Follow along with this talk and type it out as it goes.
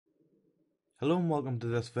Hello and welcome to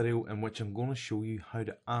this video in which I'm going to show you how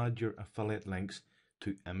to add your affiliate links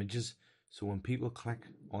to images. So when people click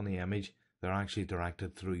on the image, they're actually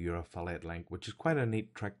directed through your affiliate link, which is quite a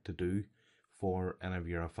neat trick to do for any of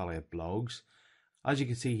your affiliate blogs. As you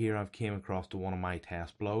can see here, I've came across to one of my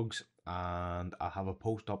test blogs and I have a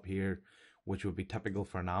post up here which would be typical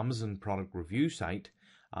for an Amazon product review site,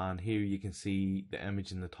 and here you can see the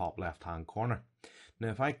image in the top left hand corner. Now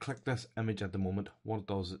if I click this image at the moment, what it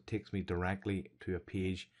does, it takes me directly to a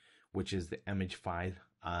page which is the image file,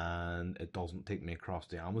 and it doesn't take me across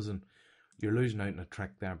to Amazon. You're losing out on a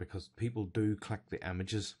trick there because people do click the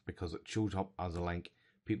images because it shows up as a link.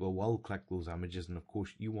 People will click those images, and of course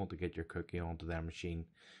you want to get your cookie onto their machine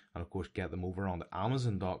and of course get them over onto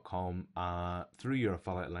Amazon.com through your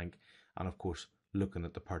affiliate link, and of course looking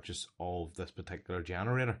at the purchase of this particular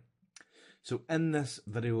generator. So in this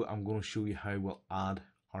video I'm going to show you how we'll add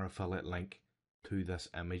our affiliate link to this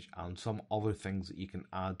image and some other things that you can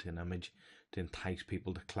add to an image to entice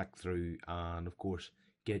people to click through and of course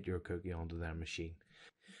get your cookie onto their machine.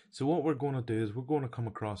 So what we're going to do is we're going to come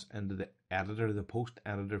across into the editor, the post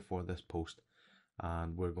editor for this post,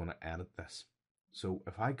 and we're going to edit this. So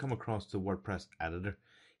if I come across the WordPress editor,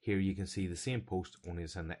 here you can see the same post, only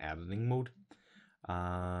it's in the editing mode.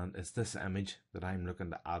 And it's this image that I'm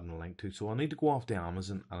looking to add a link to. So I need to go off to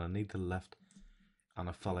Amazon and I need to lift an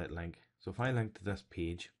affiliate link. So if I link to this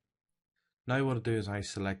page, now what I do is I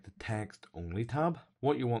select the text only tab.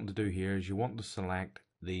 What you want to do here is you want to select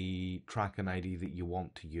the tracking ID that you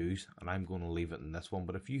want to use, and I'm going to leave it in this one.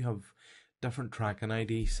 But if you have different tracking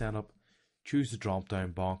ID set up, choose the drop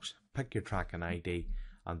down box, pick your tracking ID,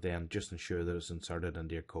 and then just ensure that it's inserted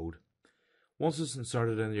into your code. Once it's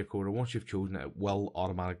inserted into your code, or once you've chosen it, it will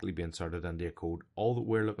automatically be inserted into your code. All that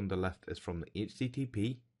we're looking to lift is from the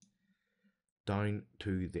HTTP down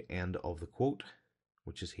to the end of the quote,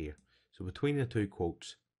 which is here. So between the two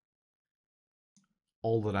quotes,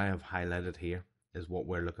 all that I have highlighted here is what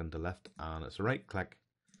we're looking to lift, and it's a right click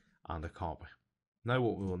and a copy. Now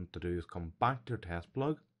what we want to do is come back to our test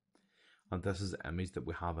plug, and this is the image that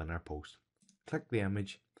we have in our post. Click the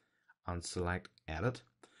image and select edit,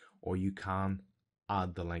 or you can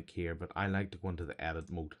add the link here, but I like to go into the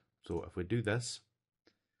edit mode. So if we do this,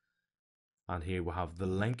 and here we have the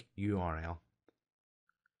link URL,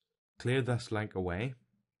 clear this link away,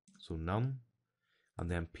 so none,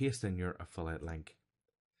 and then paste in your affiliate link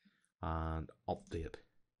and update.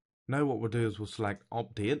 Now what we'll do is we'll select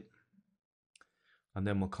update, and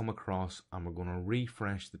then we'll come across and we're going to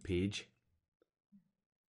refresh the page.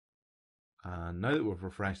 And now that we've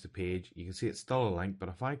refreshed the page, you can see it's still a link, but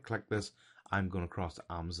if I click this, I'm going across to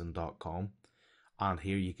Amazon.com, and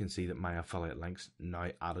here you can see that my affiliate link's now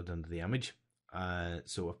added into the image.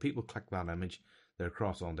 So if people click that image, they're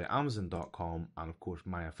across onto Amazon.com, and of course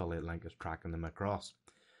my affiliate link is tracking them across.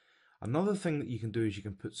 Another thing that you can do is you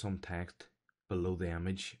can put some text below the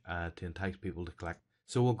image to entice people to click.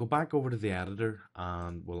 So we'll go back over to the editor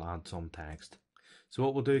and we'll add some text. So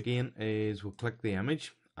what we'll do again is we'll click the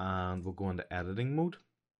image and we'll go into editing mode.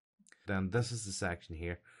 Then this is the section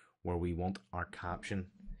here where we want our caption.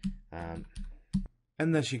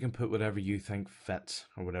 In this you can put whatever you think fits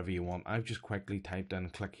or whatever you want. I've just quickly typed in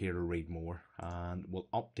click here to read more, and we'll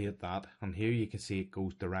update that, and here you can see it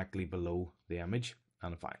goes directly below the image.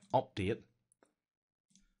 And if I update,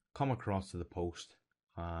 come across to the post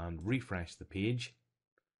and refresh the page,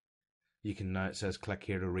 you can now, it says click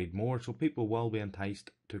here to read more, so people will be enticed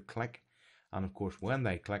to click, and of course when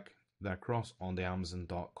they click they're across onto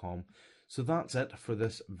Amazon.com. So that's it for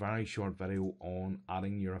this very short video on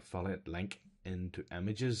adding your affiliate link into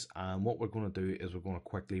images. And what we're going to do is we're going to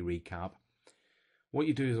quickly recap. What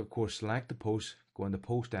you do is of course select the post, go into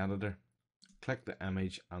post editor, click the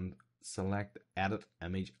image and select the edit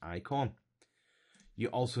image icon. You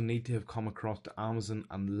also need to have come across to Amazon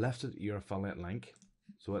and lifted your affiliate link,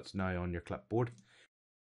 so it's now on your clipboard.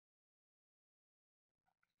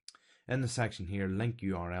 In the section here, link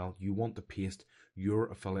URL, you want to paste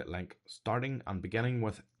your affiliate link starting and beginning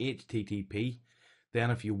with HTTP.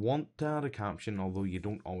 Then if you want to add a caption, although you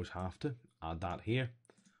don't always have to, add that here.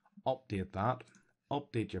 Update that,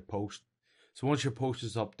 update your post. So once your post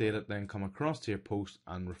is updated, then come across to your post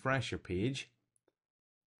and refresh your page.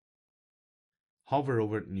 Hover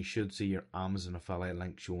over it and you should see your Amazon affiliate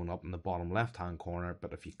link showing up in the bottom left hand corner,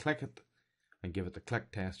 but if you click it and give it the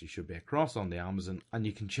click test, you should be across on the Amazon, and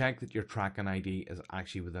you can check that your tracking ID is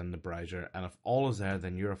actually within the browser, and if all is there,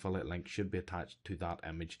 then your affiliate link should be attached to that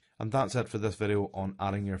image. And that's it for this video on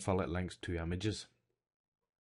adding your affiliate links to images.